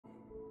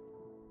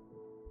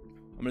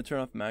I'm gonna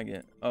turn off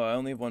magnet. Oh, I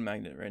only have one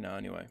magnet right now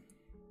anyway.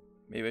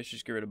 Maybe I should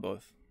just get rid of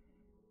both.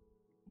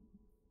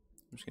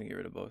 I'm just gonna get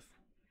rid of both.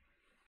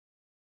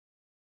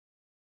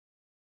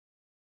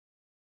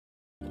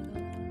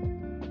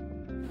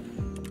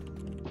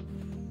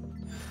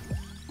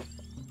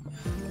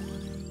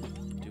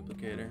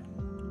 Duplicator.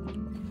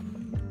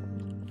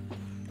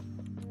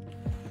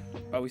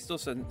 Oh, we still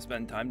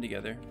spend time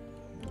together.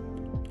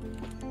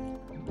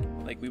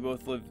 Like, we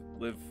both live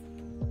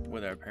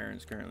with our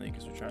parents currently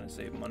because we're trying to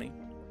save money.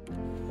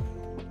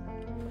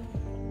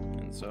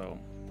 And so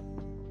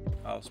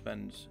I'll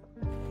spend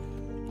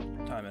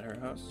time at her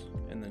house,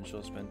 and then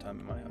she'll spend time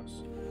at my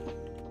house.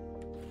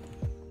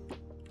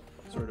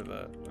 Sort of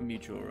a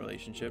mutual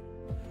relationship.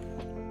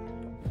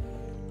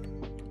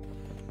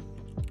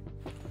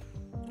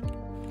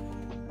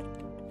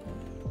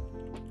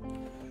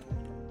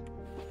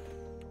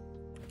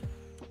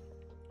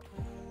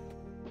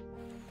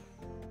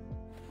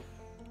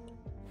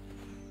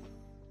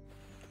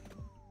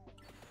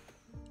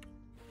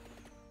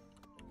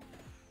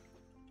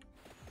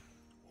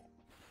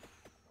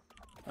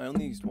 I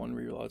only used one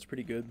reroll, it's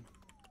pretty good.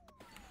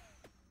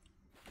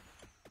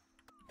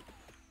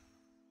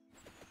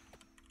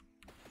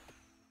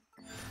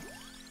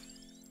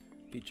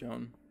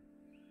 Peachone.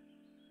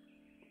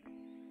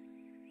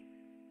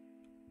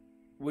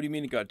 What do you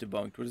mean it got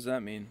debunked? What does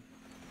that mean?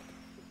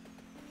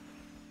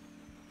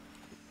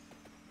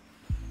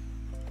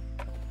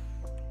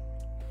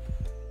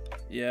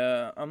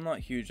 Yeah, I'm not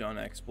huge on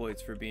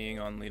exploits for being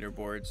on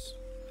leaderboards.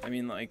 I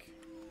mean, like,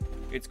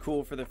 it's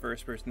cool for the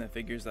first person that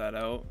figures that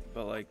out,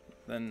 but like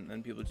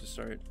then people just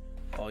start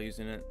all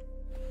using it.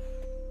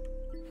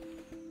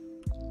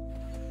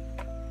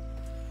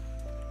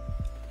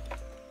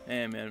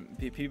 Hey man,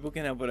 people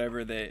can have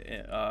whatever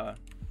they what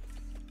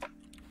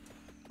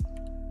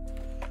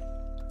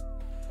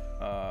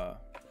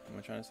am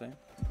I trying to say?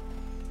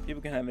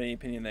 People can have any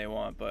opinion they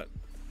want, but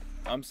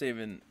I'm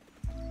saving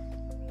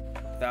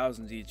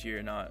thousands each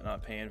year,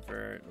 not paying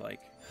for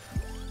like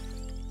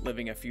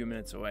living a few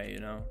minutes away, you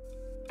know.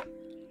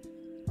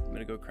 I'm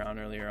gonna go crown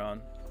earlier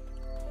on.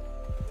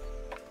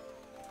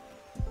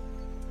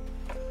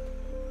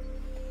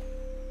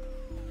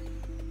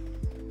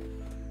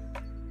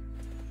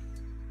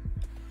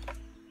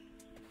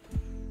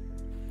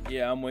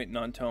 Yeah, I'm waiting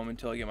on Tome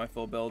until I get my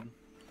full build.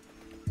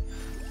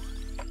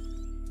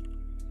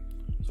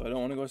 So I don't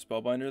want to go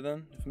Spellbinder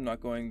then. If I'm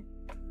not going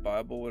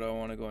Bible, what do I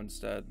want to go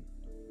instead?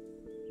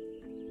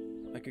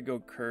 I could go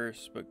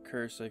Curse, but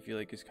Curse I feel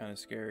like is kind of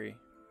scary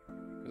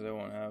because I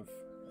won't have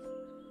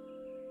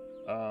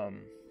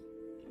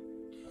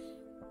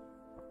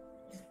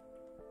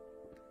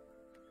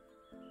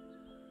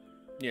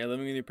yeah,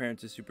 living with your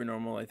parents is super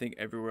normal, I think,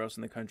 everywhere else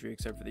in the country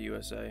except for the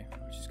USA,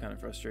 which is kind of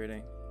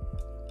frustrating.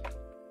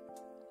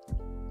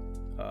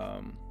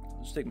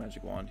 Let's take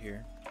Magic Wand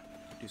here,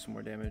 do some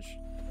more damage.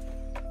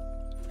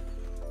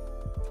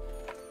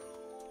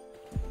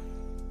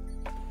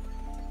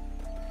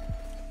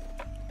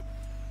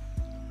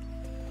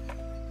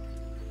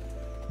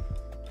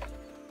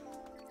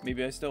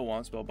 Maybe I still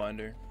want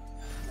Spellbinder.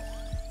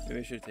 Maybe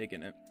I should have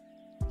taken it.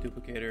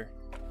 Duplicator.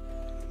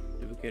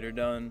 Duplicator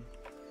done.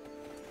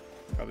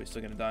 Probably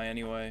still gonna die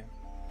anyway.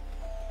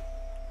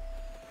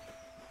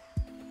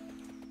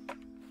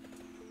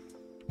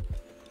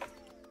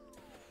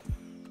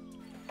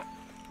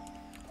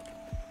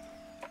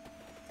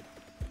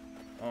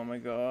 Oh my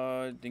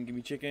god, didn't give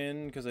me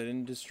chicken because I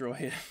didn't destroy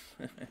it.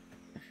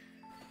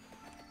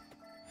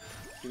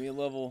 Give me a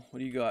level. What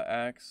do you got?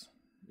 Axe?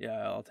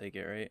 Yeah, I'll take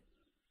it, right?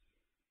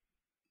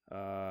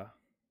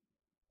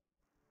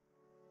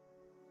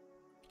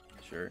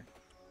 Sure.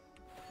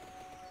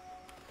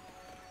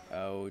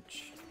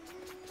 Ouch.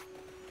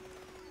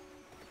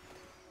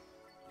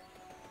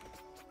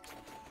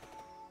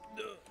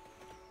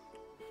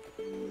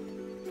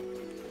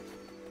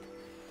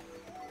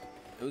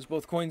 It was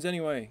both coins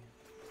anyway.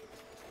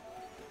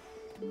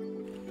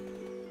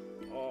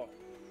 Oh.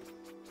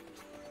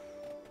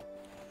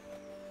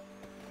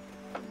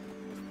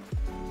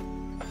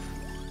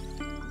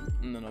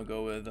 And then I'll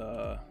go with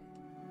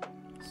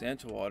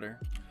Santa Water.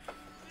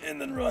 And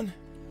then run.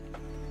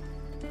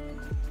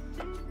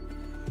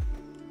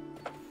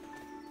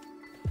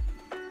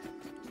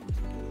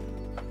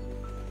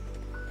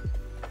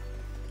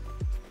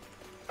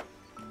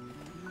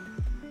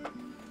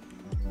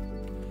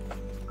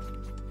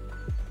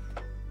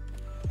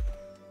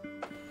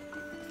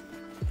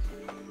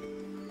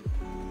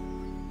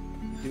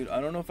 Dude,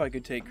 I don't know if I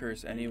could take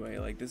Curse anyway.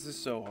 Like, this is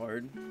so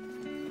hard.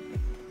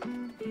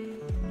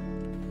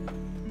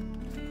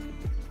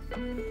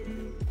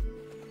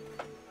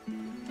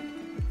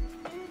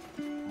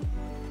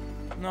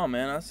 No,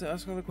 man, ask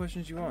all the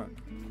questions you want.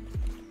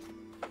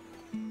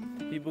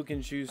 People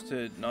can choose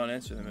to not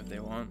answer them if they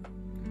want.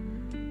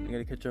 I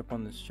gotta catch up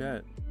on this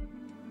chat.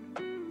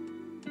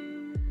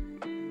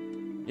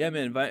 Yeah,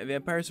 man,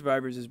 Vampire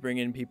Survivors is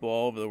bringing people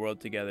all over the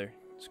world together.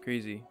 It's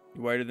crazy.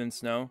 You're whiter than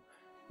snow?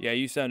 Yeah,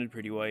 you sounded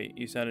pretty white.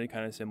 You sounded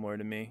kind of similar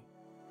to me.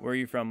 Where are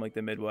you from, like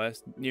the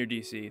Midwest? Near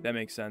DC. That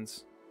makes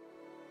sense.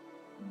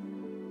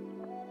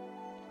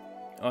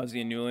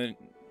 Aussie and New Zealand.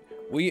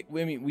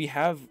 I mean we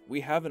have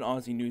an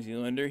Aussie New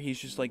Zealander. He's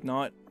just like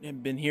not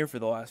been here for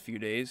the last few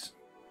days.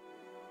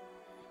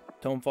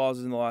 Tome Falls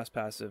is in the last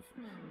passive.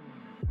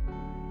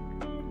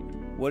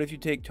 What if you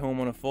take Tome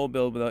on a full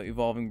build without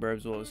evolving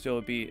burbs? Will it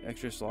still be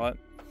extra slot?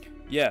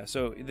 Yeah,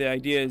 so the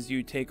idea is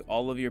you take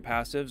all of your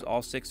passives,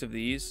 all 6 of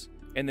these,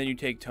 and then you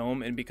take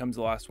Tome and it becomes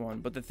the last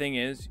one. But the thing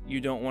is, you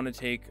don't want to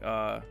take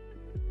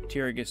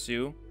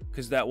Tiragasu,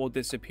 because that will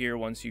disappear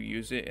once you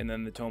use it, and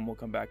then the Tome will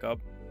come back up.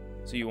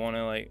 So you want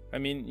to, like, I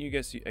mean, I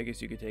guess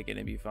you could take it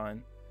and be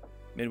fine.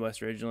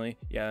 Midwest originally.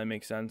 Yeah, that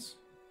makes sense.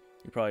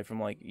 You're probably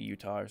from, like,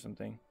 Utah or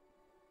something.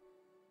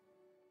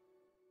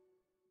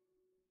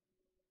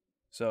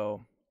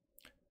 So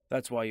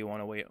that's why you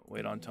want to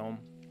wait on Tome.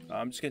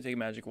 I'm just going to take a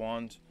Magic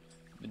Wand.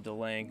 I've been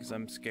delaying because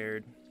I'm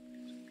scared.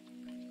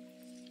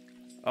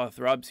 Oh,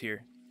 Throb's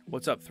here.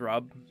 What's up,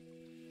 Throb?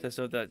 Test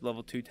out that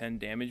level 210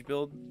 damage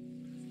build.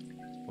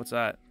 What's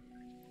that?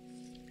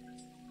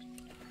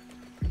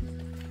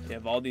 Yeah,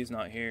 Valdi's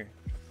not here.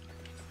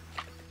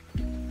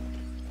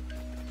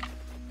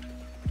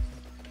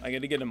 I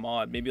gotta get a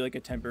mod. Maybe like a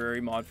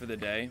temporary mod for the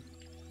day.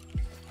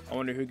 I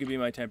wonder who could be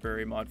my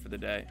temporary mod for the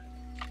day.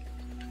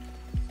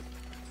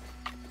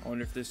 I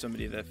wonder if there's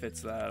somebody that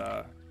fits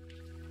that.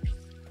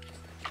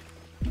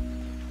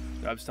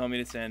 Rob's telling me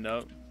to stand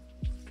up.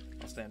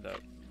 I'll stand up.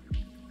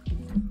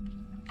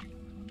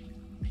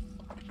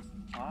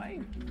 Hi.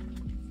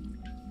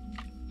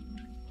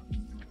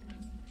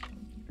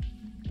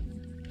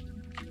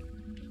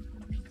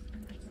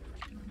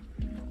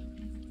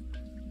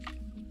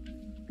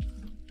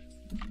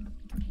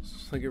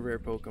 It's like a rare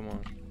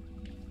Pokemon.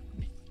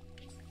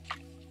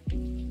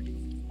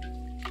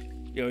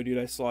 Yo, dude,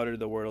 I slaughtered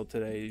the Wordle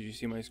today. Did you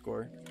see my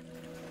score?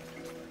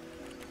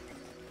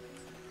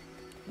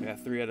 Yeah,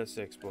 3 out of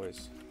 6,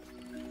 boys.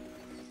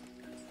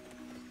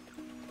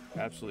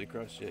 Absolutely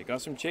crushed it.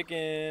 Got some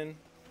chicken.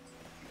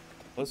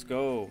 Let's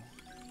go.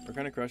 We're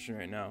kind of crushing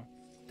right now.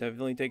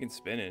 Definitely taking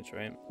spinach,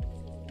 right?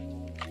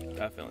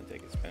 Definitely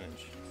taking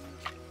spinach.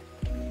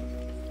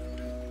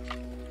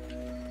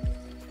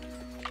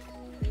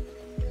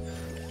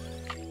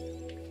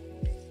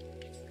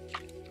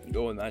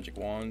 Go with Magic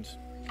Wand.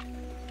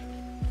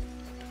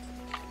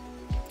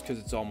 Because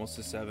it's almost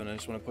to 7. I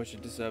just want to push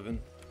it to 7.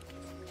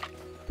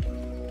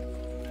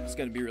 It's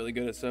got to be really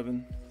good at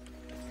 7.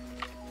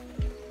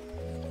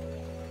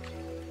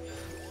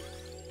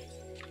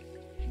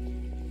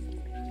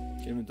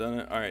 Haven't done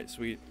it. Alright,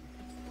 sweet.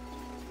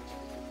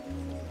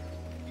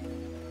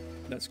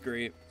 That's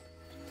great.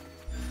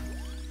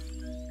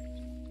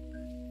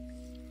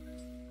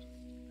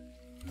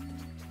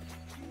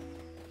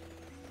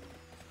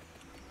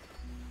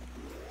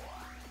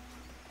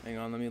 Hang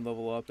on, let me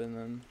level up and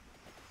then...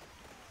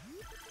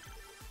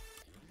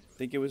 I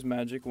think it was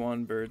Magic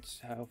Wand,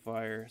 Birds,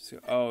 Hellfire. So,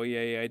 oh,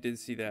 yeah, I did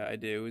see that. I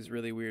did. It was a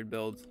really weird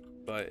build,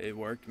 but it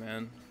worked,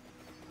 man.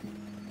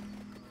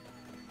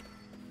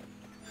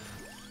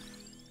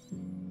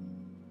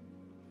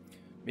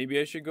 Maybe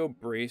I should go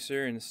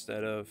Bracer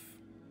instead of...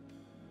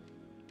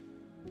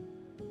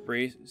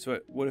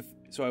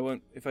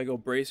 if I go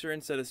Bracer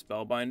instead of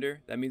Spellbinder,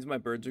 that means my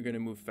birds are going to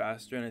move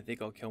faster, and I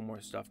think I'll kill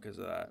more stuff because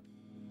of that.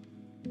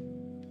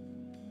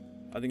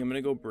 I think I'm going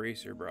to go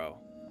Bracer, bro.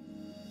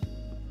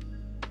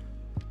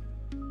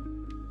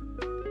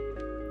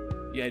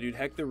 Yeah, dude,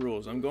 heck the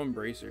rules. I'm going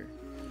Bracer.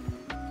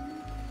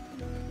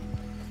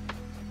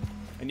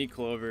 I need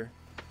Clover.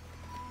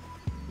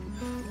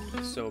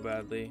 So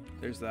badly.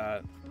 There's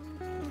that.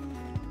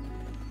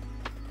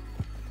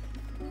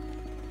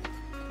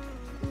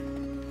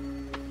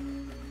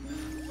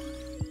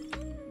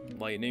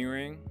 Lightning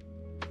Ring?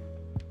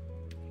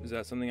 Is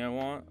that something I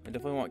want? I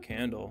definitely want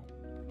Candle.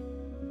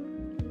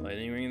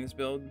 Lightning Ring in this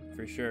build?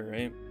 For sure,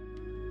 right?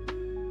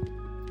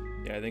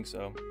 Yeah, I think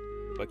so.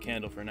 But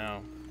Candle for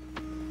now.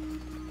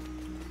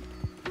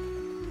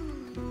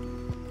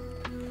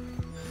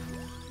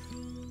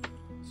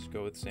 Let's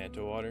go with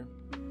Santa Water.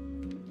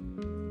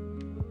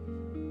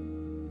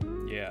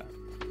 Yeah.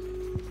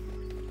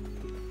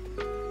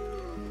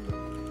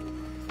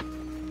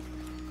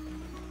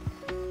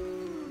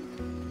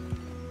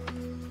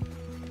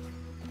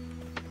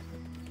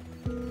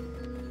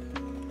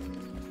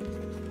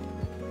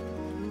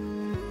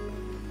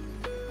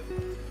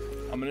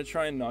 I'm gonna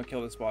try and not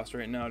kill this boss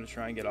right now to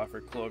try and get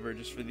offered Clover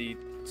just for the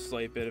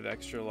slight bit of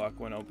extra luck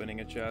when opening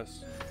a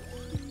chest.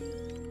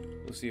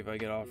 We'll see if I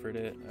get offered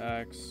it.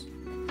 Axe.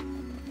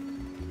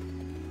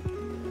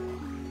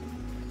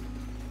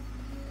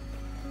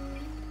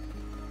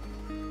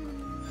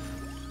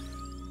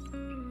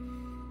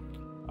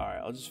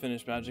 Alright, I'll just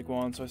finish Magic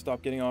Wand so I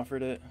stop getting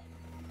offered it.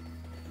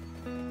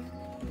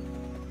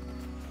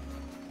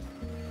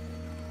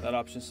 That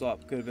option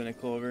slot could have been a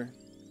Clover.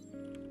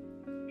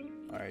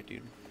 Alright,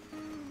 dude.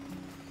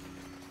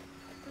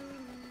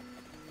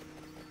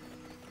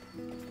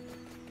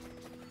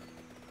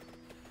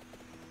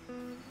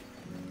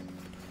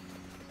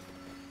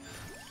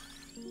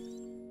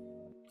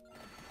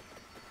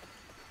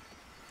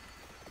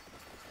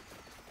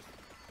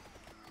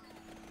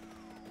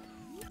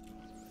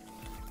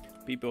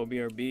 people,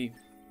 BRB.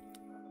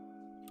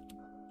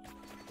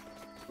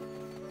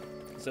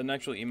 Is that an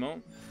actual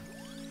emote?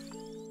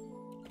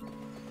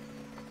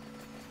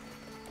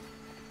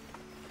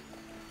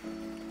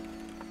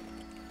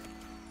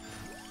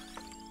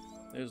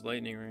 There's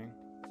lightning ring.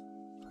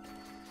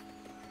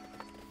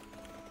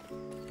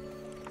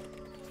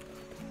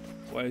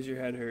 Why does your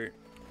head hurt?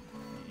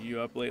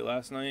 You up late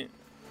last night?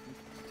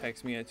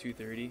 Text me at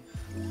 2:30.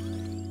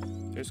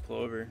 There's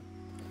Clover.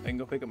 I can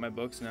go pick up my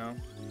books now.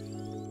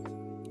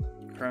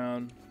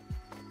 Crown.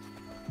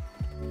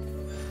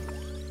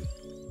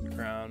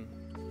 Crown.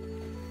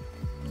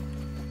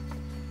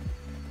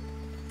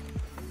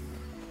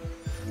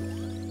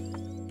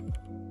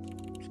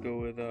 Let's go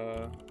with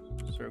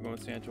start going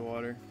with Santa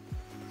water.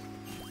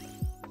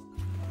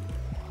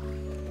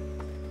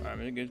 Alright, I'm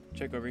gonna go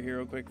check over here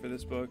real quick for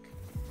this book.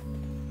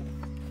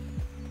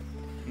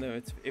 No,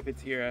 if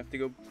it's here, I have to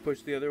go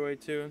push the other way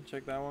too and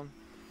check that one.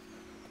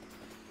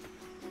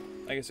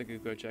 I guess I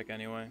could go check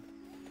anyway.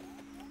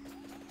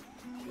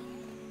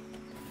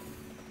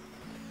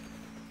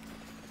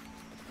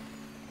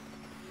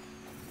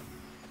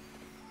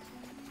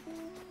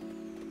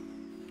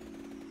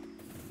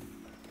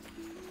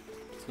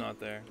 It's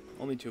not there.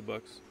 Only 2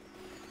 books.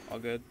 All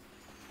good.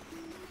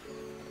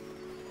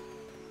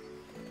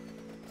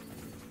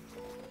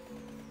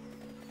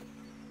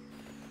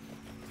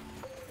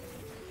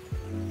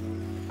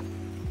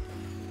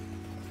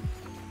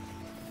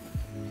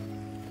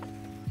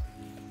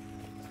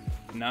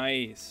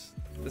 Nice.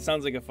 That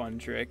sounds like a fun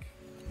trick.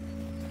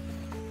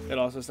 It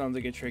also sounds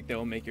like a trick that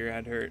will make your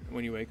head hurt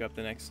when you wake up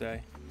the next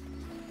day.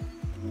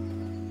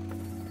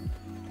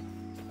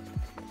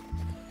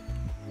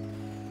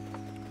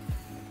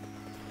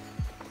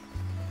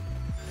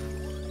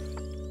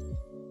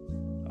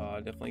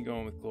 Definitely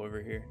going with Clover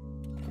here.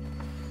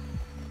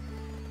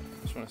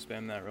 Just want to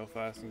spam that real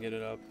fast and get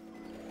it up.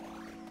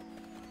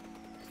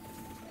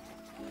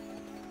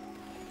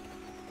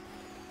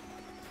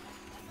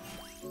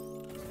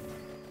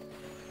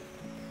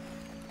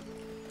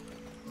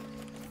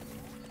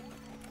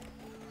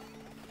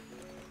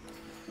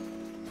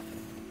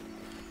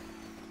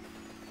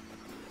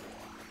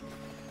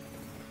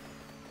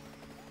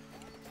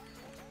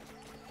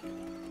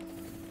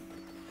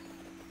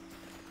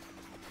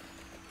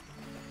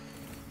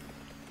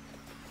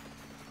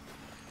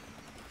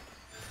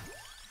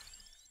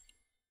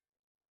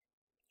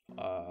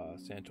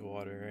 Santa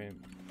water,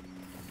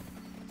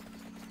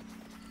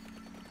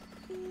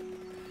 right?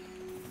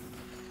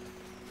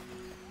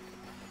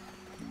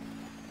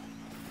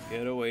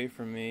 Get away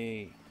from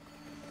me.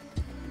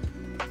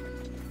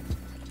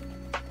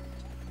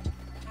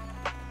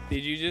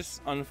 Did you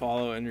just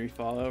unfollow and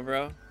refollow,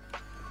 bro?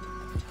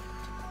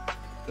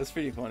 That's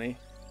pretty funny.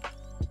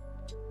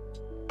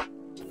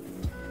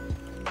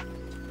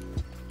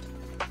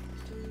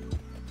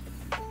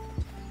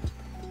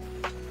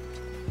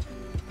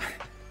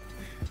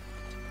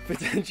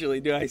 Potentially,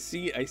 dude. I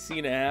seen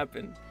it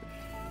happen.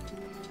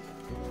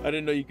 I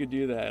didn't know you could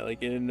do that. Like,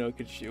 I didn't know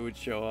it would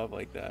show up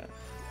like that.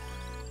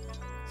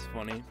 It's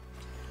funny.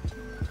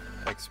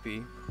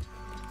 XP.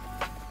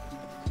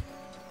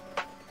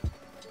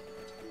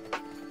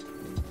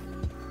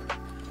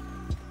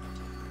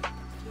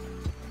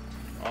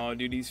 Oh,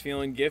 dude, he's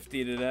feeling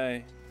gifty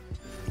today.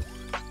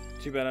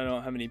 Too bad I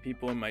don't have any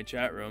people in my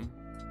chat room.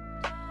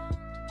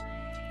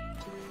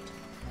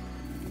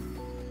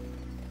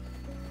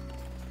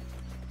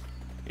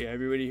 Yeah,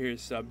 everybody here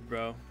is subbed,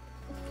 bro.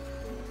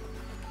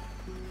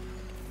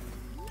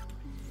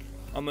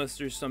 Unless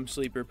there's some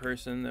sleeper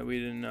person that we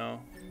didn't know.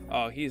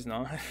 Oh, he's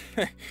not.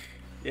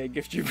 Yeah,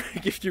 gift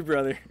your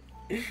brother.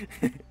 It's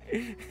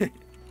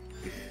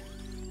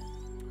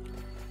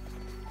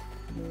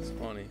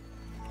funny.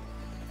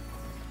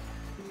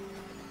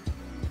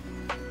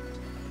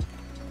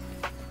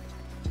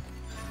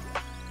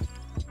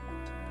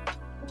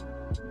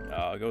 Oh,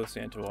 I'll go with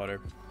Santa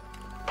water.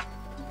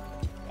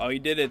 Oh, he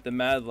did it, the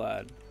Mad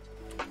Lad.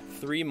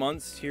 3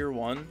 months, tier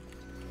 1.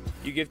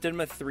 You gifted him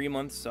a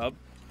 3-month sub.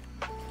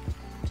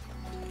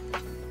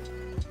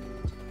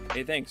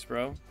 Hey, thanks,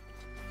 bro.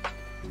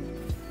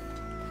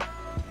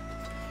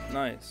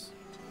 Nice.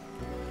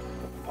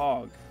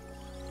 Pog.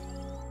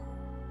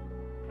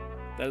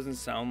 That doesn't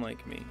sound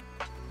like me.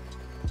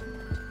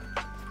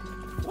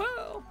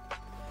 Well,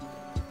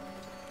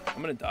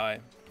 I'm gonna die.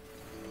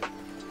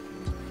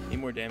 Need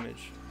more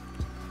damage.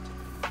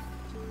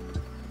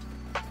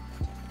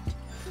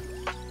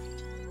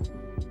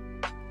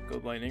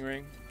 Gold lightning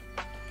ring.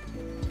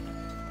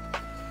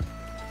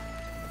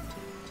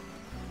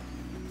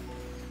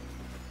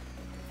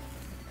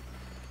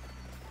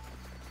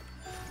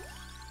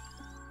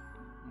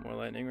 More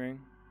lightning ring.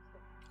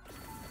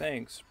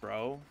 Thanks,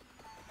 bro.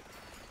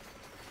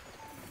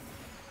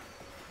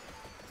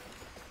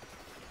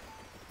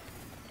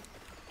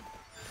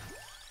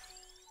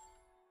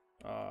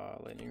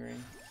 Lightning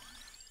ring.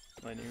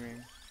 Lightning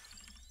ring.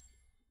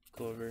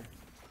 Clover.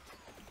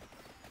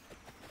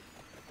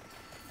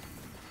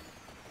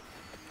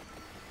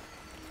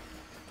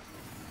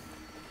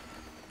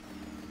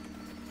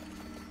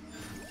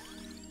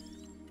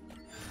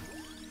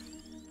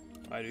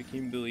 I do.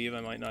 Can you believe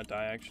I might not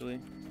die actually?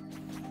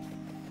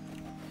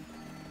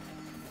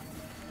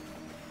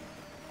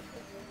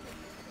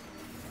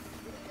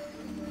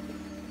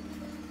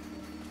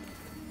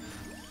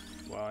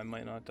 Wow, I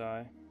might not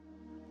die.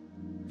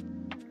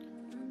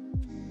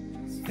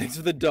 Thanks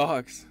for the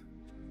dogs.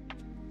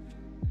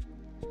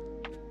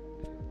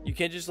 You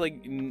can't just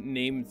like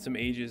name some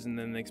ages and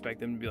then expect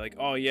them to be like,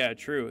 oh yeah,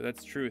 true,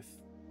 that's truth.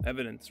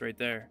 Evidence right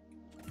there.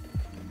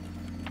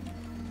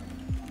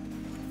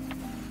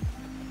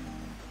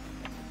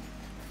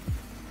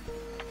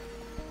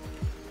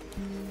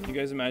 Can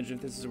you guys imagine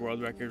if this is a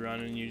world record run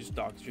and you just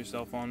doxed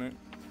yourself on it?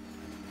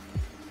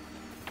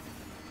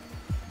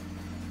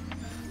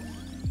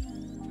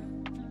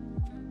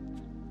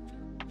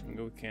 I'll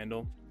go with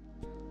candle.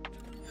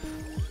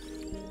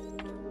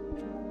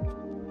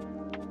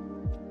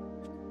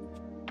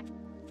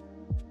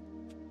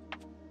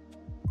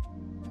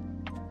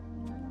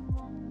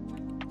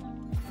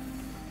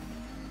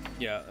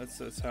 Yeah,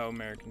 that's how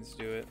Americans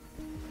do it.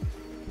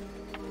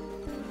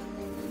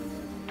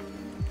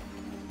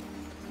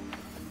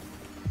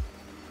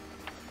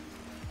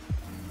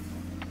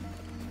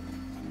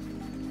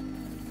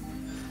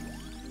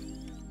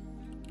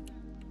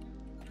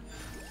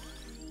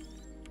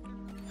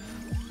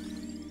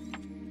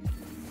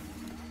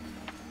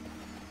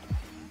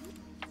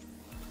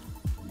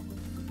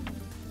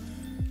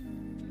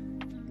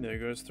 There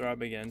goes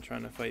Throb again,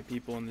 trying to fight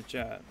people in the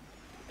chat.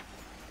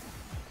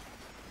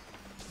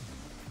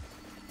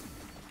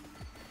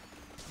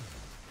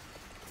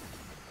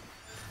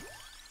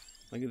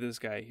 Look at this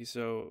guy, he's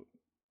so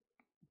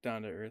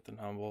down to earth and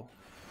humble.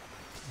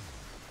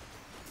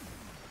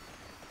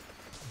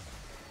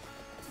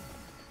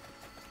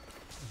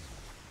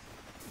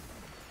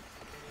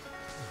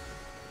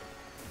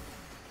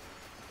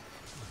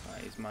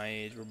 He's my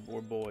age,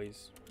 we're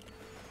boys.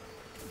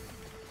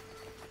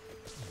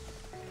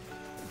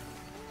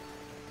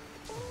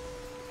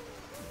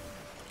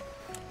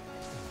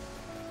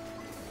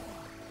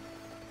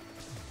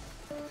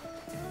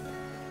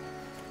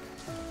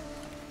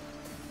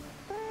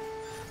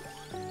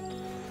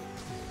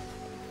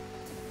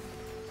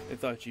 I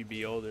thought you'd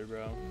be older,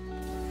 bro.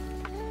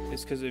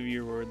 It's because of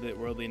your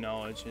worldly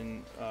knowledge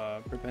and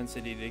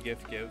propensity to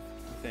gift give,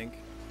 I think.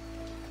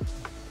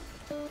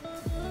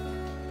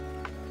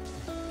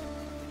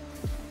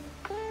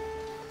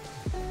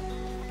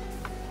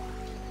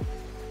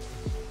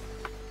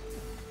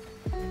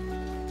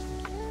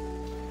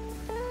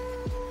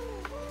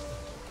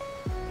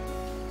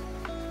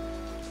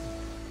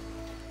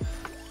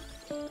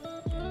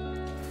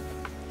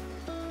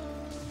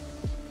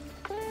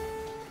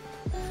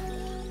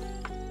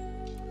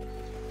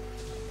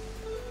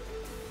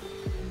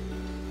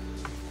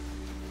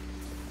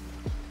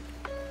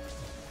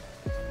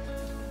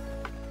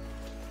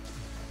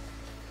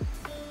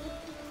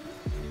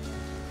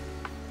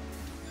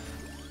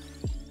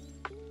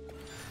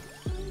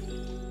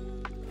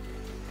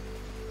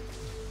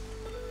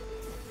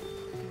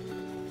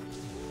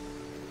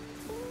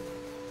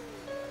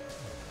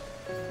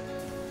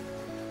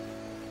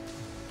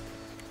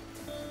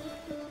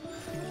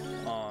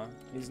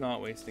 He's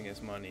not wasting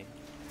his money.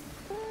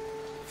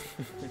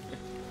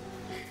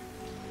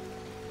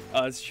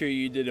 It's true,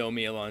 you did owe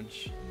me a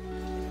lunch.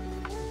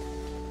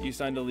 You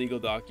signed a legal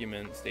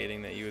document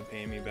stating that you would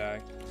pay me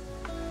back.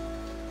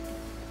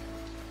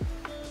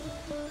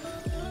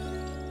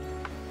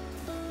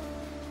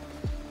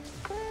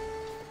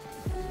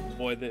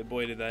 Boy,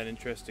 did that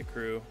interest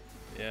accrue.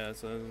 Yeah,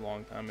 so that was a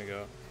long time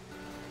ago.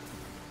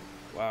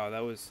 Wow,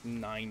 that was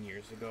 9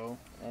 years ago.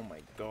 Oh my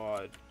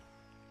god.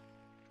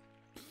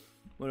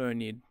 What do I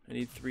need? I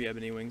need 3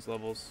 Ebony Wings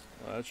levels.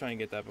 I'll try and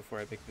get that before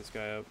I pick this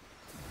guy up.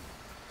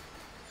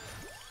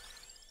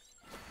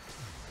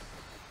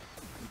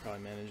 Can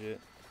probably manage it.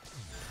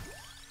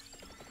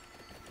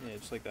 Yeah,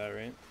 just like that,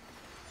 right?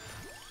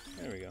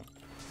 There we go.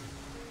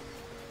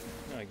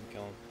 Now I can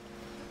kill him.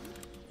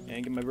 Yeah,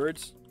 and get my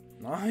birds.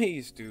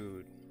 Nice,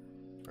 dude.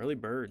 Early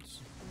birds.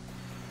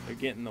 They're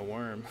getting the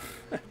worm.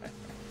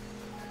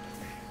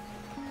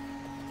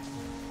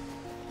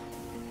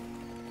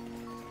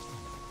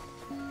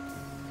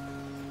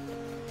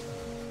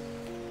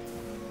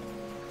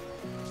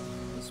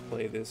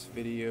 Play this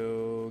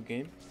video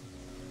game.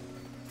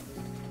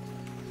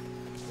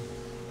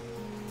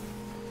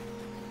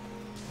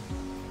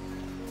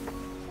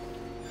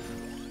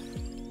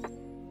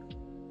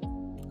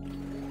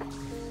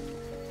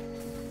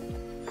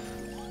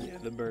 Yeah,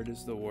 the bird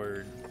is the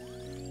word.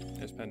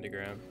 There's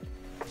pentagram.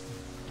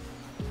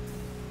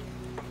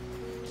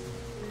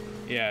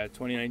 Yeah,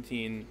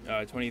 2019,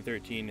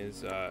 2013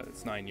 is,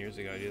 it's 9 years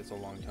ago, dude. That's a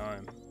long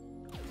time.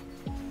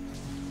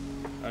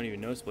 I don't even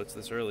know splits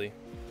this early.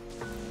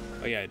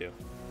 Oh yeah, I do.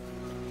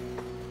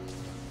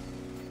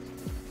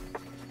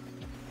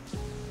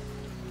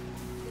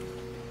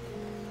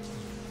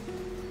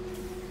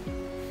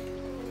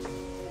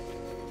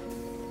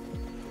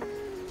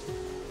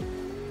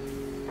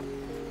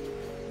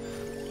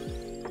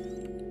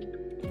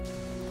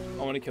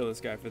 I want to kill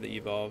this guy for the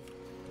evolve.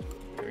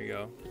 There we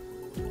go.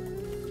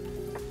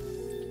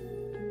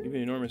 You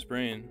have an enormous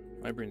brain.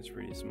 My brain's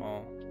pretty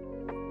small.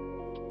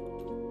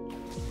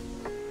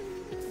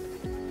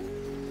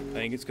 I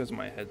think it's because of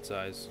my head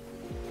size.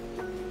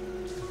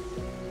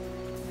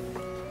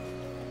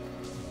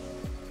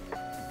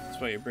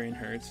 That's why your brain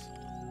hurts.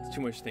 It's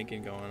too much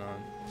thinking going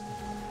on.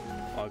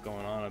 A lot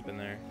going on up in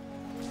there.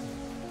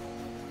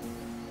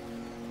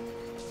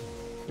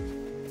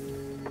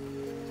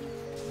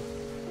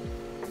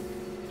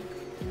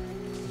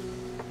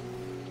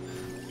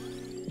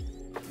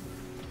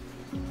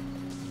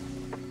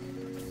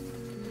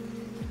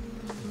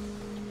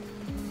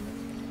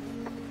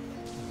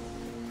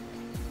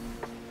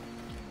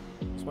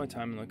 What's my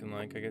time looking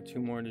like? I got 2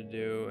 more to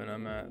do and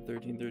I'm at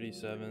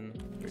 13:37.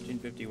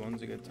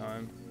 13:51's a good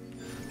time.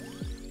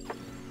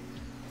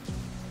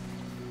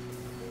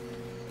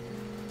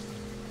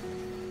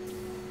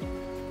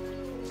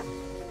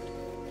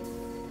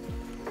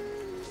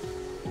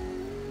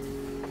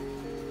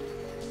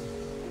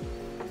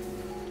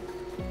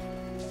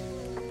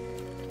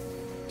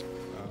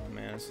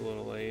 It's a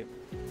little late.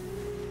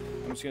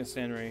 I'm just gonna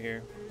stand right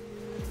here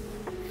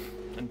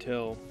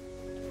until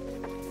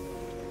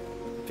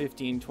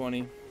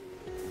 15:20.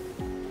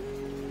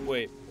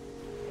 Wait.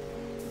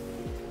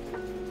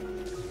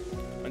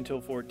 Until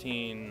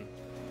 14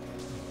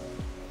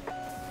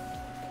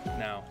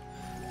 now.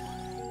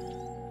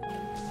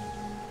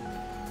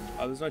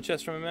 Oh, there's no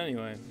chest from him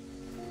anyway.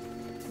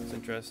 That's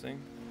interesting.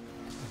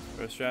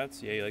 Those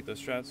strats? Yeah, you like those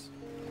strats?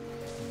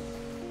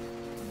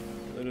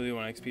 Literally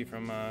 1 XP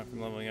from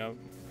leveling up.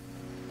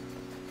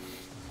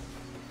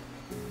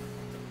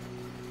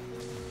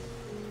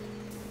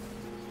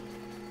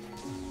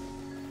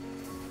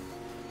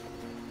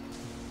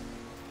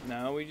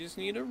 Now we just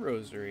need a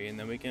rosary, and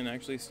then we can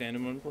actually stand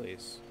in one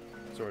place.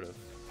 Sort of.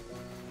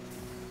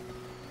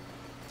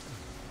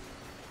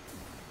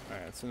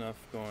 Alright, that's enough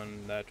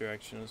going that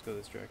direction. Let's go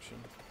this direction.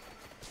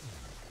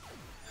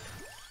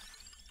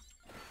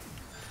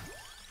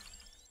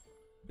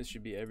 This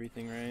should be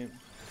everything, right?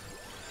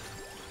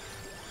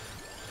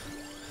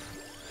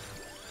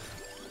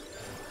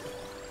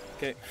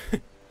 Okay.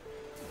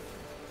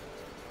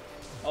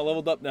 All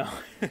leveled up now.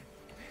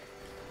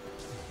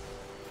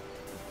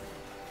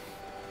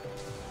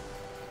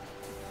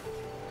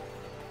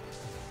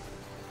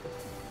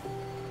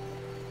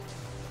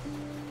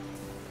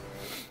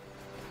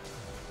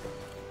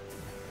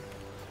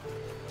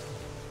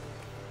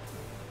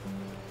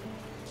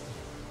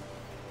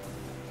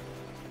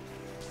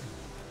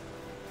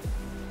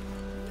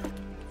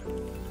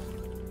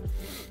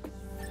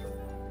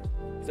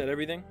 Is that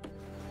everything?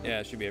 Yeah,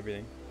 it should be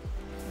everything.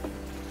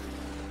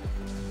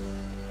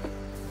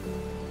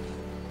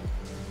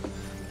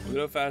 Look at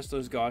how fast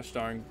those gosh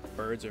darn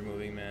birds are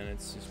moving, man.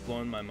 It's just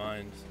blowing my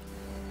mind.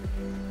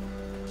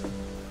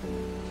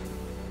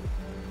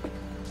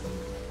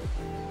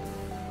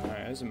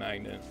 Alright, there's a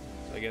magnet.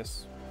 So I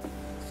guess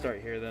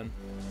start here then.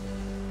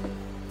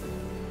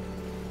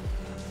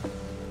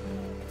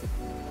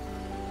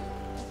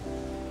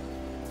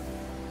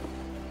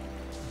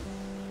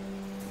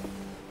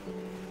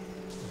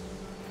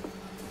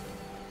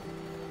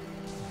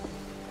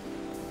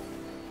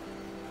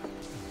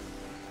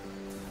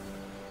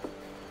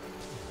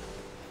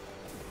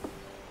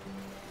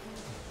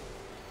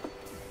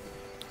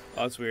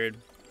 Oh, that's weird.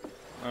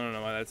 I don't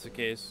know why that's the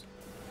case.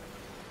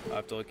 I'll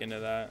have to look into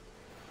that.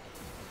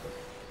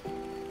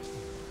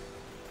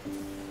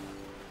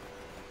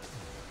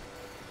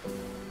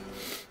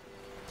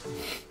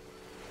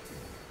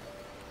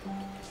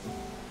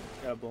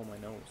 Gotta blow my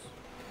nose.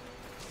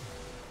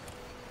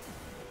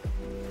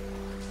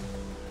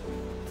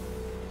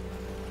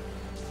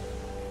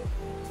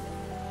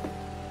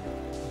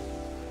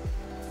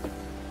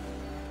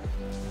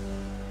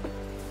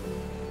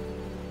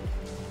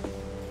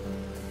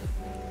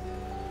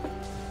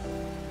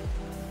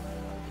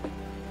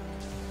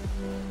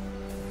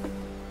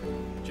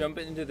 Jump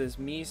into this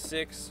Mi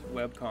 6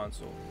 web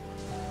console.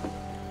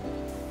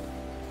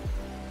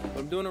 But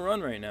I'm doing a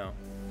run right now.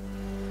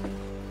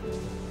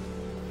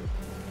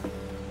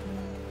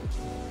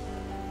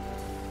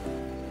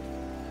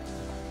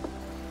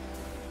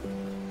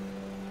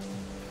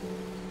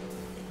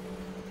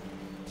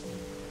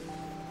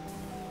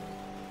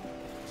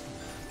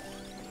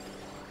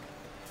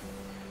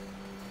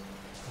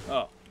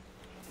 Oh.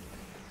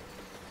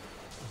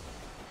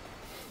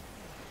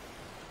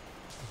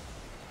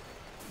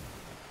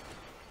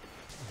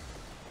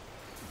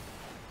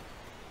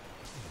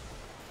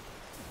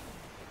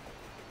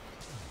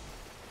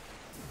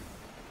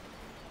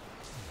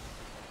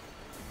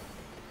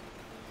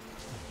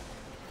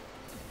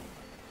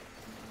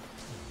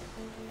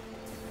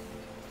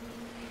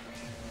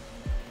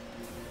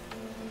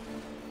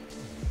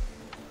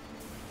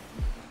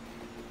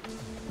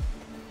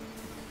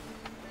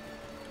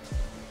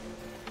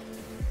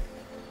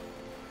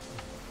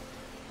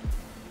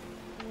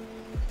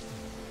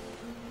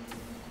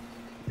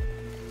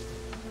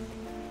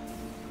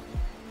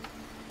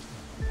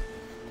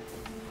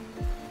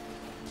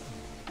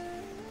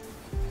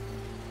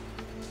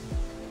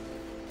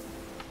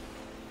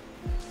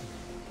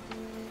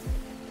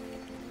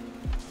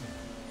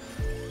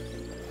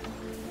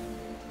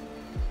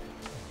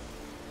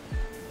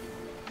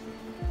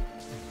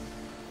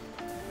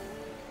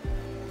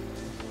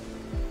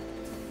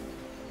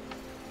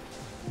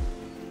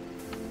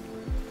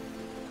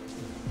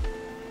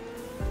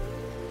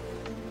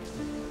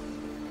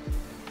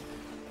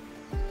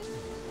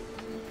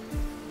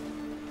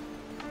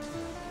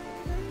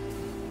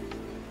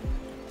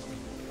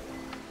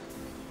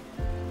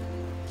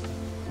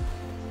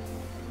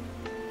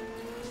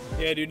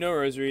 Yeah, dude, no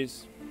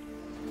rosaries.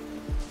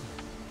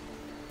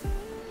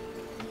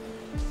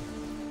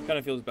 Kind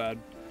of feels bad.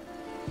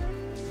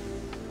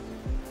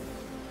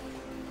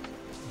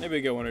 Maybe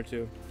we get one or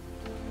two.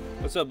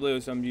 What's up,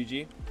 Lewis? I'm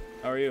GG.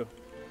 How are you?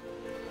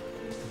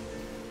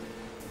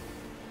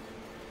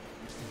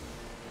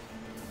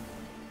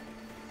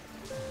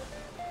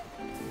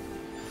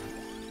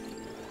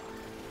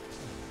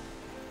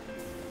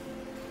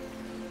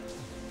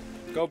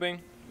 Coping?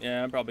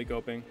 Yeah, I'm probably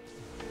coping.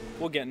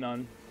 We'll get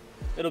none.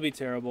 It'll be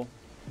terrible.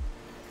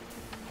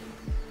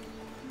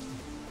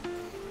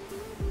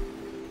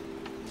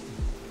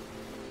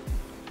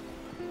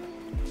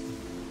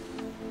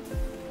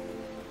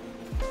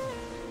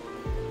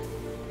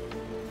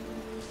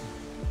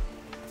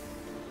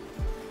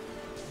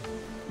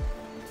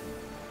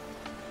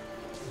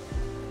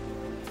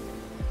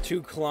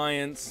 Two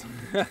clients.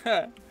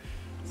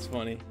 It's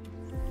funny.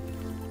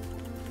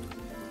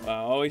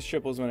 Wow, always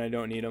triples when I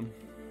don't need them.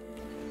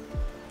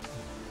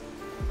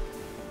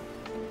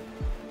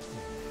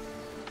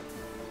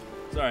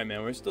 It's alright,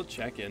 man. We're still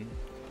checking.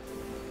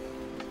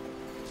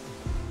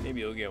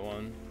 Maybe you'll get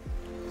one.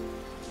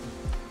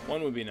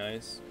 One would be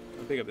nice.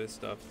 I'll pick up this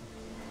stuff.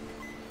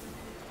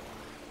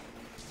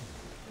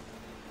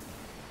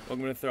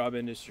 Welcome to Throb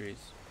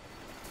Industries.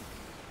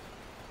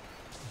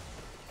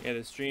 Yeah,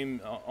 the stream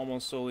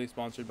almost solely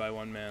sponsored by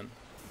one man.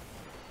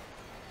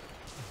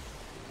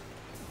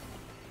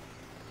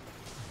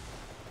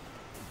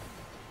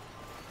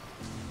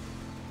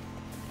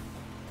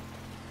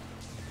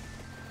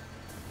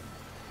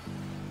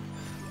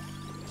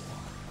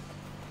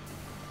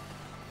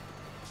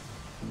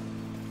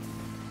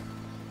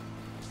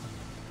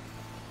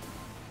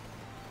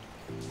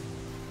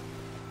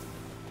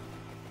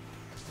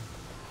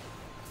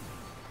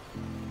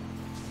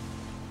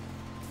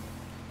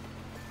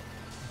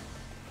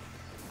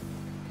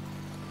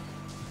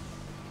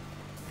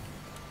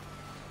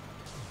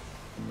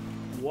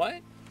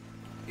 What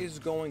is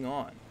going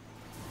on?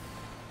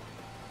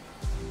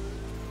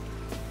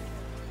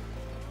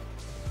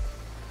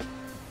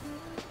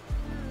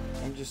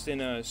 I'm just in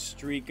a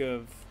streak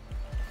of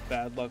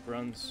bad luck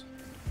runs.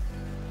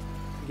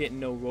 Getting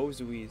no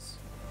rosaries.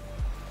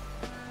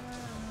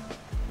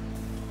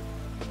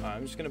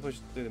 I'm just gonna push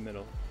through the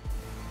middle.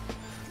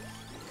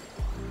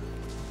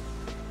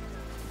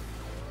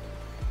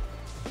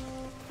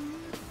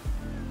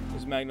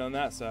 There's a magnet on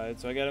that side,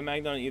 so I got a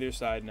magnet on either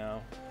side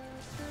now.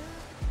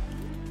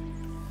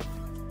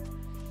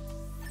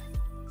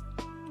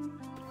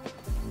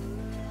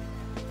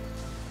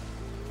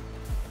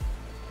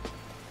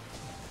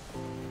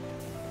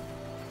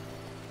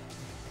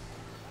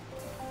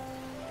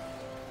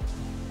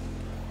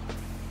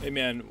 Hey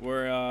man,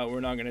 we're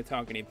not gonna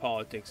talk any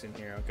politics in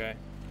here, okay?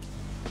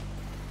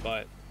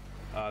 But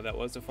that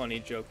was a funny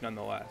joke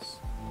nonetheless,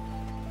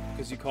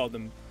 because you called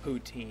them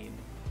poutine,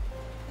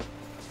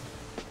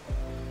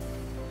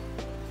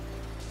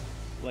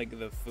 like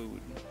the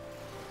food.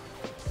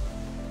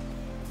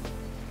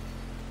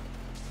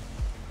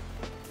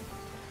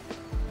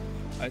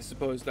 I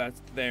suppose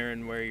that's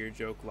therein where your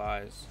joke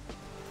lies.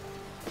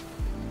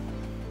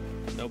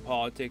 No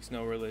politics,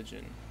 no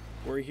religion.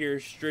 We're here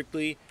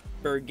strictly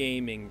for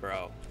gaming,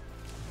 bro.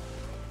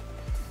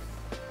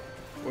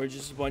 We're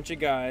just a bunch of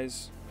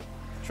guys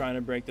trying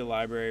to break the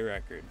library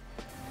record.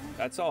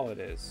 That's all it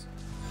is.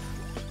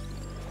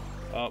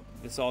 Oh,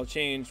 this all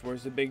changed.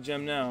 Where's the big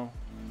gem now?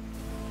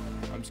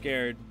 I'm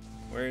scared.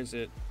 Where is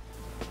it?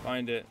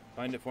 Find it.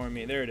 Find it for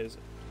me. There it is.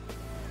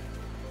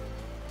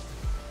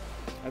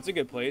 That's a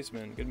good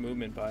placement. Good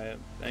movement by it.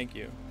 Thank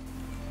you.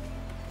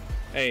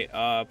 Hey,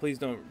 please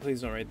don't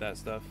rate that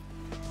stuff.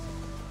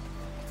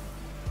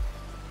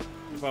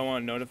 If I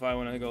want to notify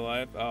when I go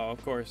live, oh,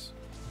 of course.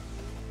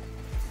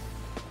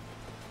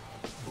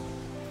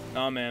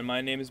 Nah, man,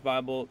 my name is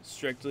Bible,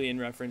 strictly in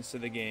reference to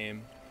the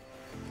game.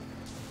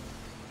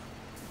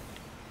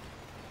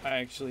 I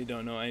actually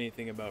don't know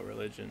anything about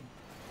religion.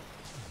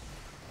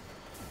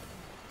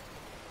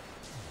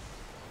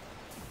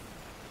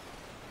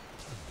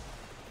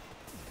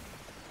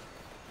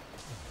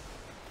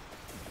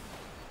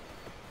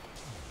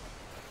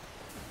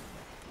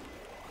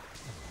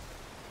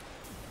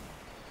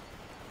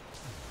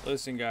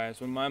 Listen, guys,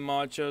 when my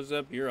mod shows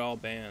up, you're all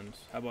banned.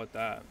 How about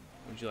that?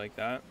 Would you like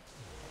that?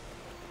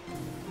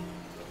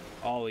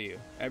 All of you.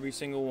 Every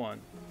single one.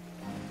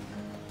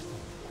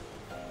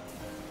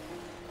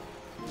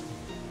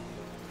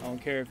 I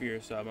don't care if you're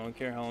a sub. I don't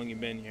care how long you've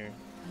been here.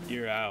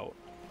 You're out.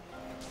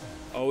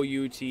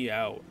 O-U-T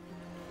out.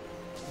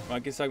 I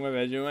can suck my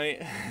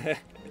Vegemite?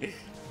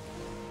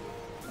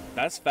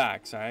 That's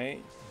facts,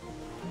 alright?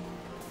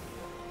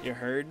 You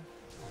heard?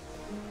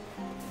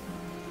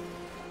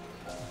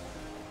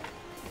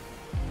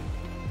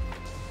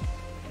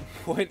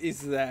 What is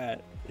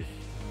that?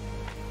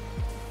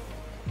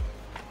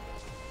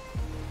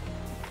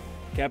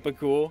 Kappa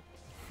cool.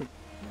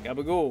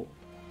 Kappa cool.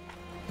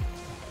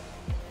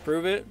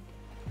 Prove it?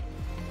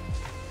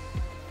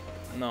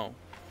 No.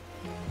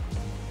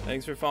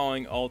 Thanks for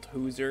following Alt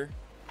Hooser.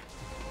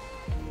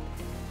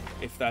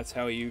 if that's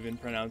how you even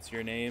pronounce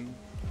your name.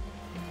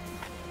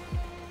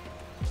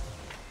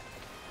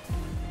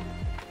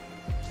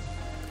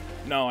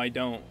 No, I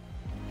don't.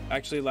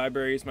 Actually,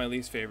 library is my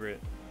least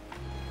favorite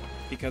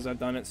because I've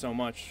done it so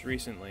much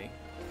recently.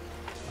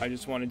 I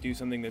just want to do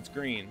something that's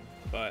green,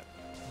 but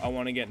I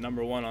want to get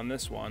number 1 on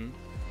this one,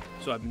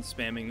 so I've been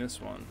spamming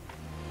this one.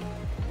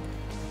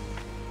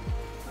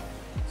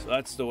 So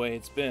that's the way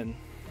it's been.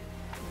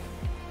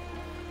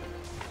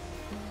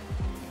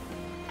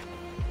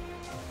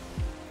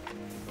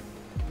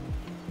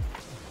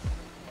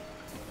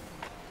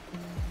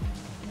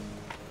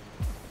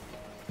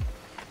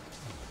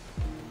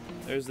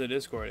 There's the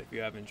Discord if you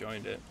haven't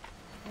joined it.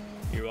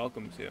 You're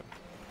welcome to.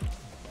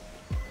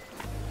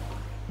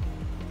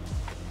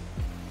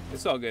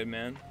 It's all good,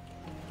 man.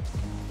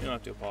 You don't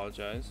have to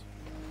apologize.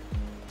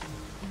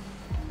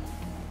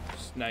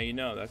 Just now you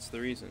know, that's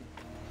the reason.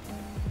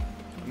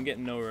 I'm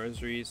getting no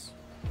rosaries.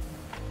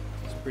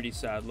 It's pretty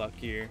sad luck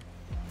here.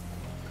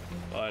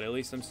 But at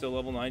least I'm still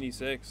level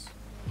 96.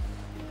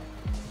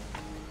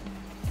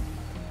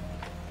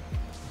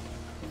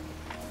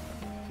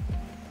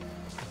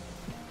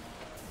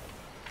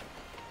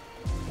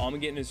 All I'm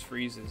getting is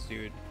freezes,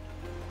 dude.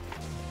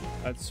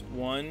 That's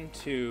 1,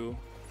 2,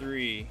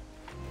 3,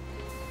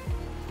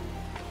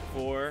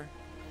 4,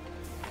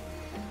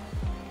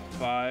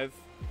 5.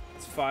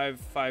 It's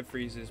five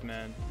freezes,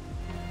 man.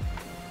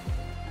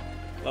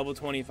 Level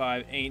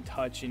 25 ain't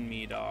touching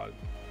me, dog.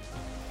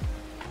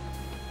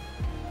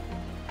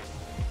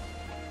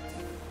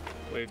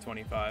 Wave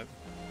 25.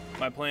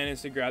 My plan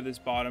is to grab this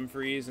bottom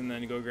freeze and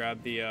then go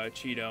grab the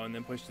Cheeto and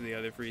then push to the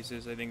other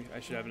freezes. I think I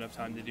should have enough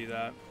time to do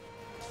that.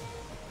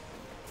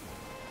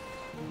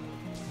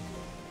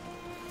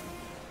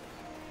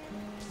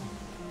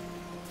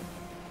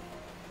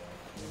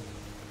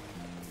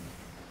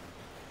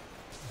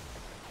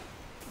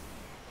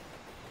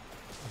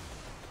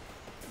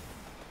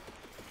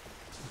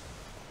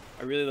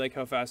 I really like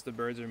how fast the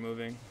birds are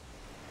moving.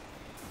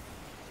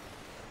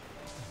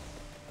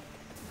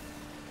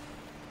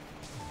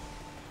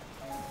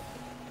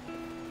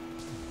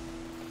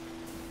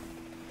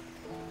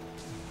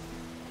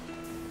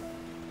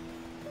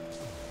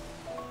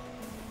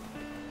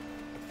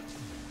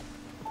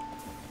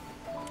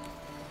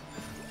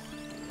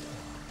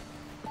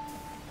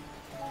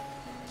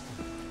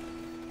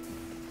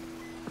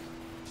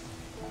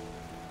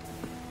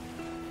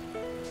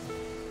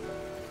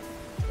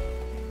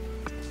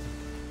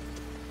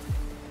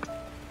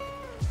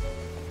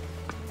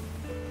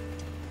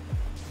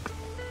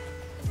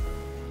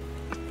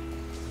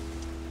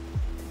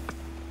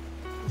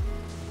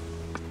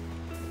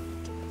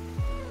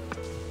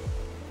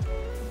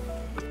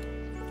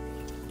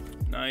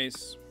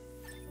 Nice.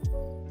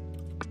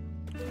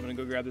 I'm gonna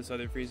go grab this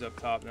other freeze up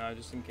top now,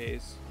 just in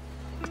case.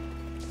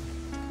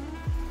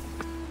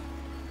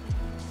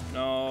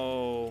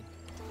 No.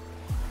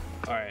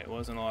 Alright, it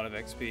wasn't a lot of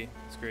XP.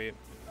 It's great.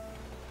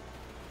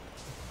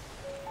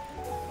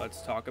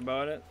 Let's talk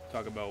about it.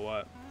 Talk about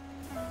what?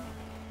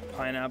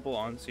 Pineapple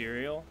on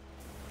cereal?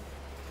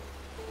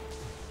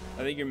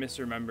 I think you're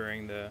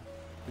misremembering the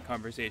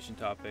conversation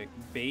topic.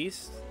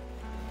 Based?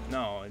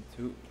 No,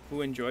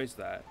 who enjoys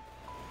that?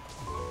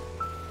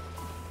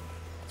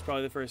 It's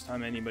probably the first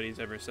time anybody's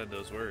ever said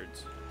those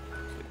words.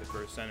 It's like the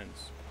first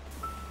sentence.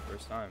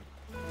 First time.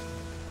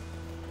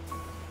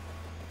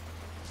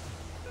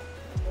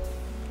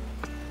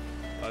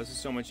 Oh, this is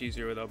so much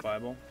easier without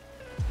Bible.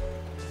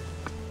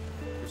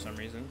 For some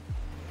reason.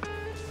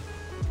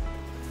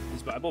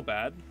 Is Bible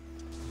bad?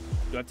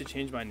 Do I have to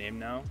change my name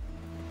now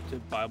to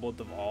Bible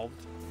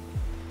Devolved?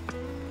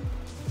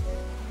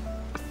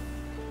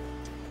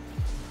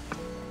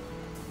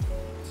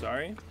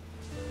 Sorry?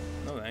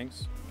 No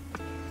thanks.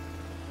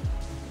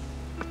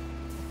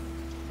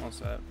 All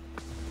set.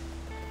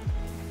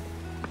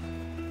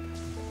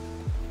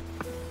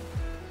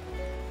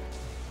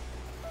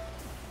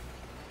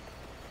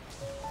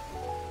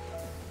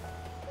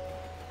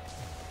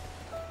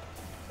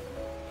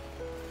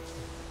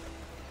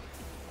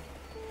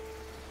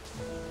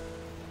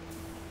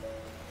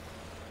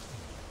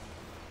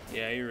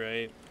 Yeah, you're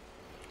right.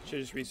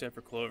 Should just reset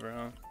for Clover,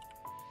 huh?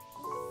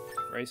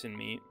 Rice and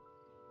meat.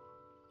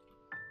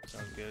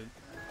 Sounds good.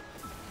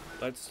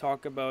 Let's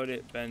talk about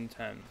it, Ben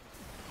 10.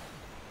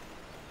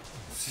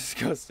 It's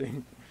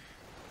disgusting.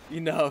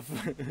 Enough.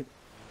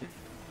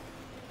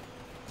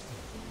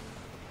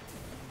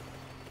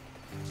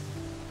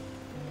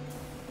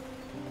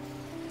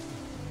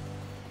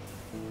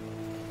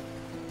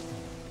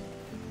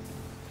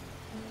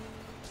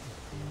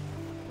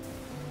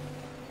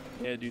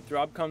 Yeah, dude,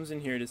 Throb comes in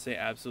here to say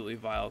absolutely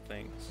vile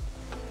things.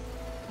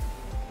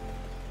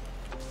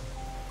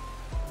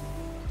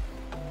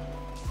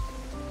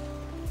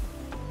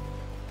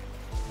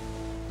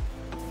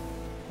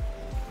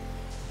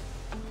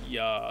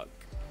 Yuck.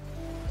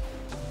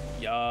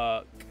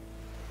 Yuck.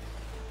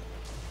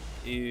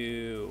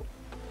 Ew.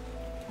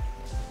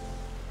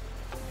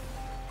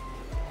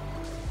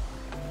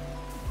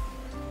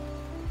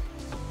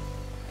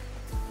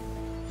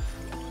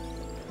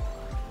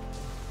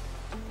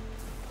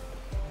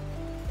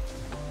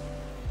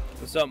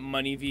 What's up,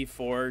 Money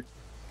V4?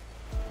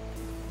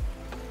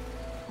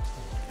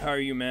 How are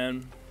you,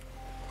 man?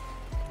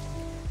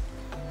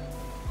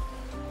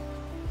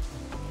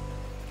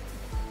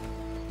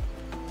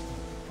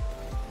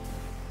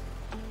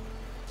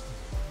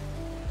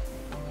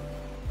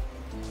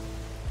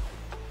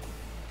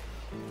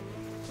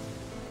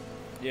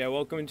 Yeah,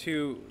 welcome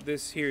to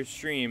this here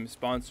stream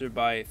sponsored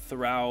by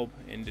Thraub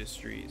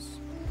Industries.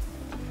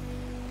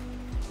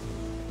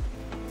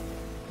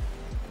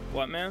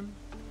 What, man?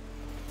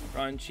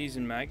 Rotten cheese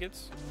and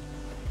maggots?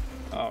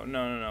 Oh,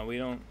 no, we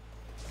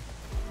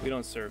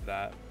don't serve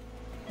that.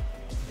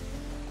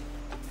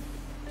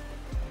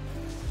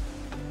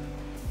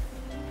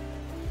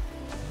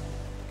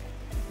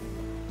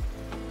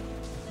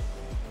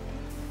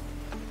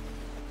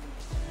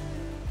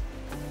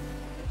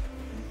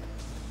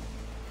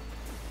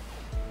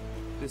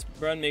 This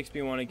run makes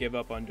me want to give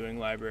up on doing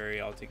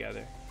library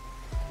altogether.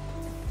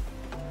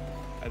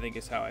 I think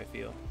is how I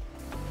feel.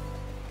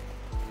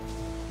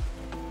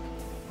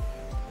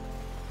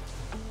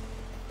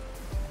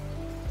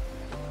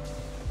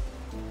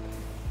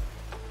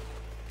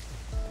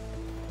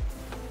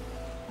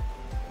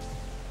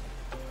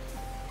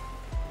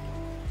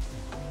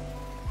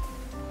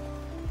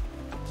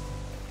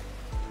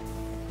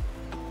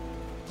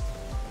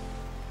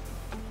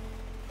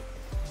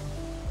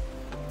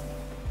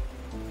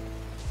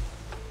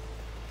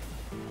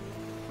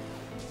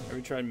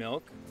 Tried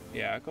milk?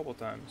 Yeah, a couple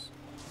times.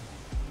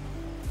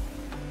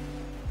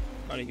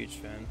 Not a huge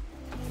fan.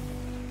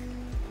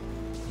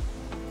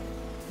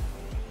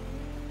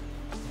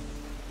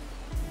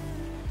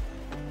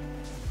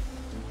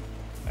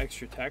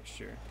 Extra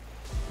texture.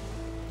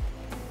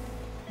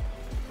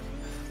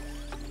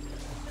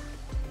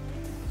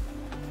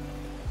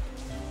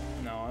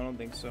 No, I don't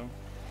think so.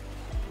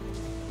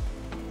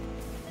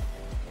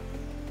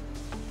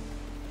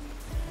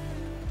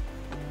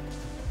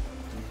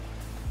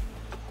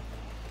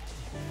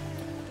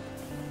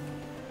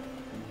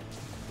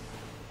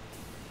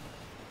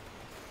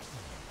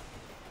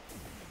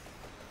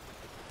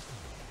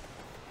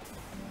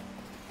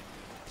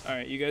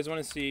 Alright, you guys want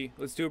to see,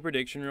 let's do a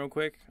prediction real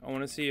quick. I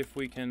want to see if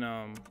we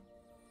can,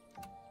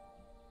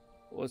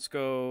 let's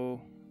go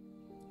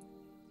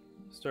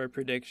start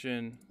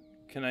prediction.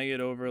 Can I get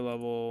over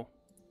level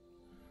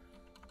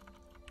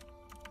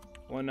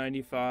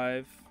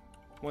 195?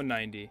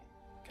 190.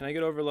 Can I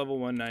get over level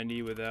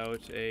 190 without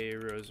a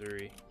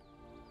rosary?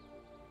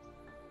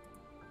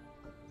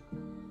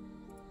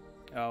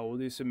 Oh, we'll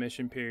do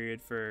submission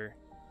period for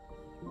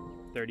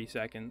 30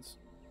 seconds.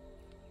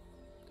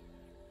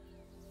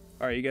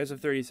 Alright, you guys have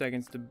 30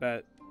 seconds to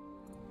bet.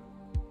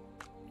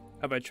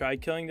 Have I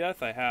tried killing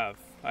death? I have.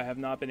 I have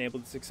not been able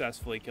to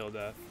successfully kill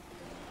death.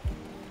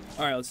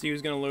 Alright, let's see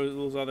who's gonna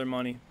lose all their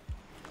money.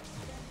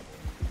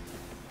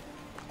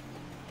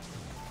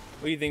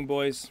 What do you think,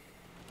 boys?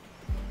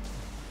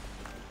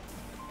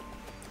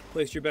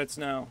 Place your bets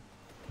now.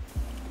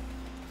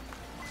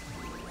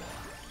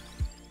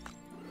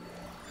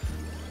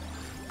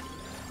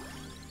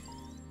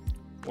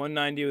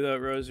 $190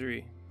 without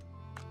rosary.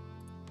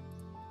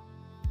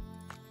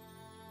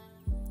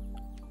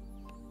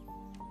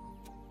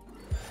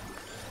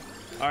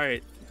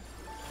 Alright,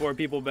 4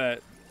 people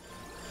bet.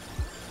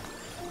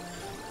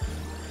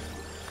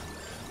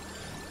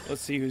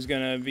 Let's see who's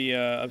gonna be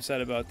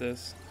upset about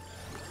this.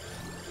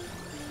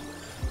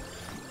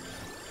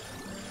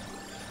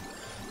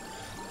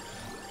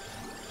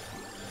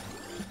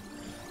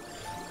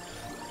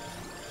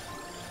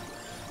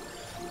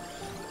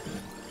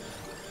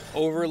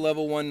 Over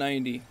level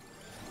 190.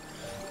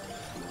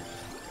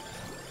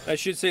 I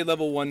should say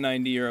level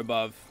 190 or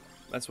above.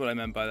 That's what I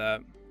meant by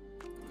that.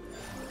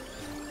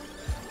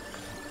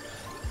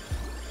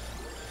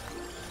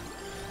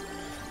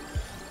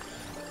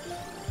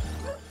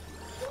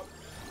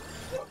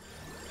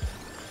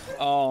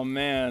 Oh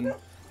man,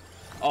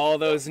 all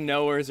those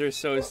knowers are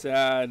so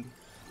sad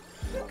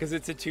because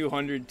it's a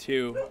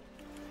 202.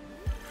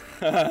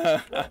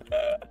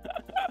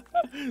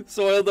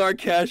 Soil Dart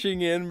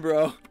cashing in,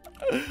 bro.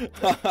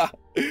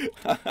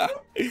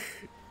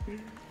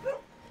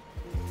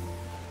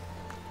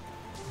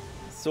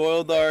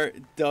 Soil Dart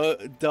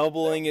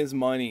doubling his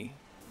money.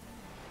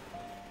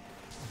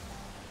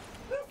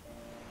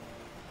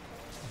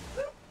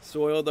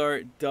 Soil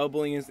Dart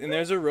doubling his, and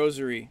there's a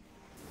rosary.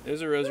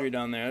 There's a rosary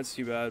down there. That's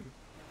too bad.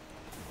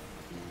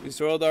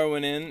 Soil Dart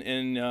went in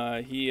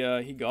and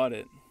he got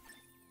it.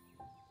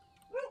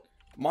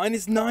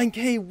 Minus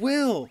 9K,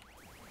 Will.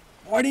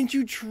 Why didn't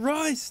you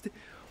trust?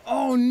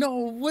 Oh no,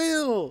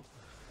 Will.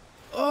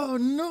 Oh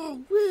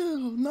no,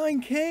 Will.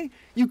 9K.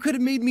 You could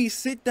have made me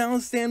sit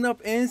down, stand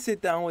up, and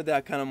sit down with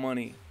that kind of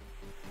money.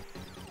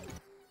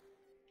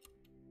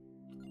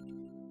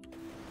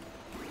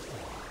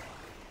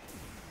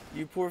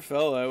 You poor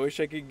fella. I wish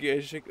I could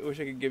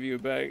give you a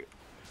bag.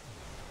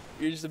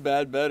 You're just a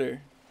bad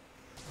bettor.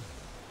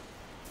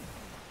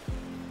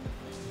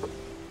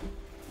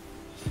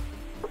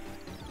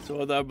 So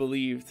what I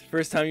believed.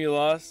 First time you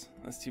lost?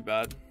 That's too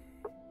bad.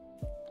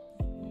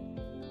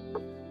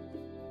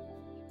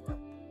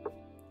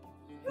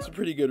 It's a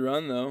pretty good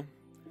run though.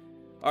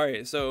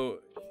 Alright, so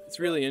it's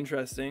really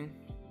interesting.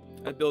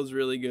 That build's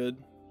really good.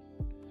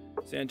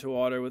 Sand to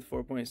water with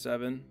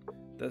 4.7.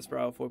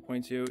 Desperado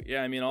 4.2.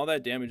 Yeah, I mean, all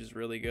that damage is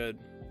really good.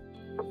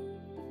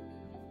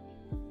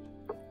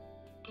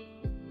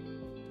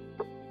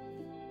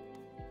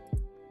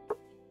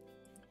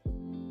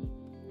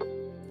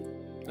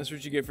 That's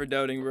what you get for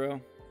doubting,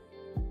 bro.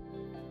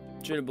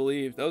 Should have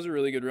believed. That was a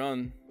really good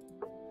run.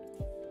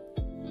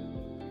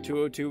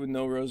 202 with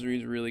no rosary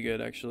is really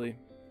good, actually.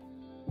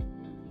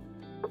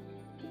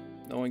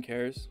 No one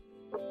cares.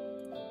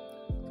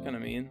 It's kind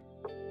of mean.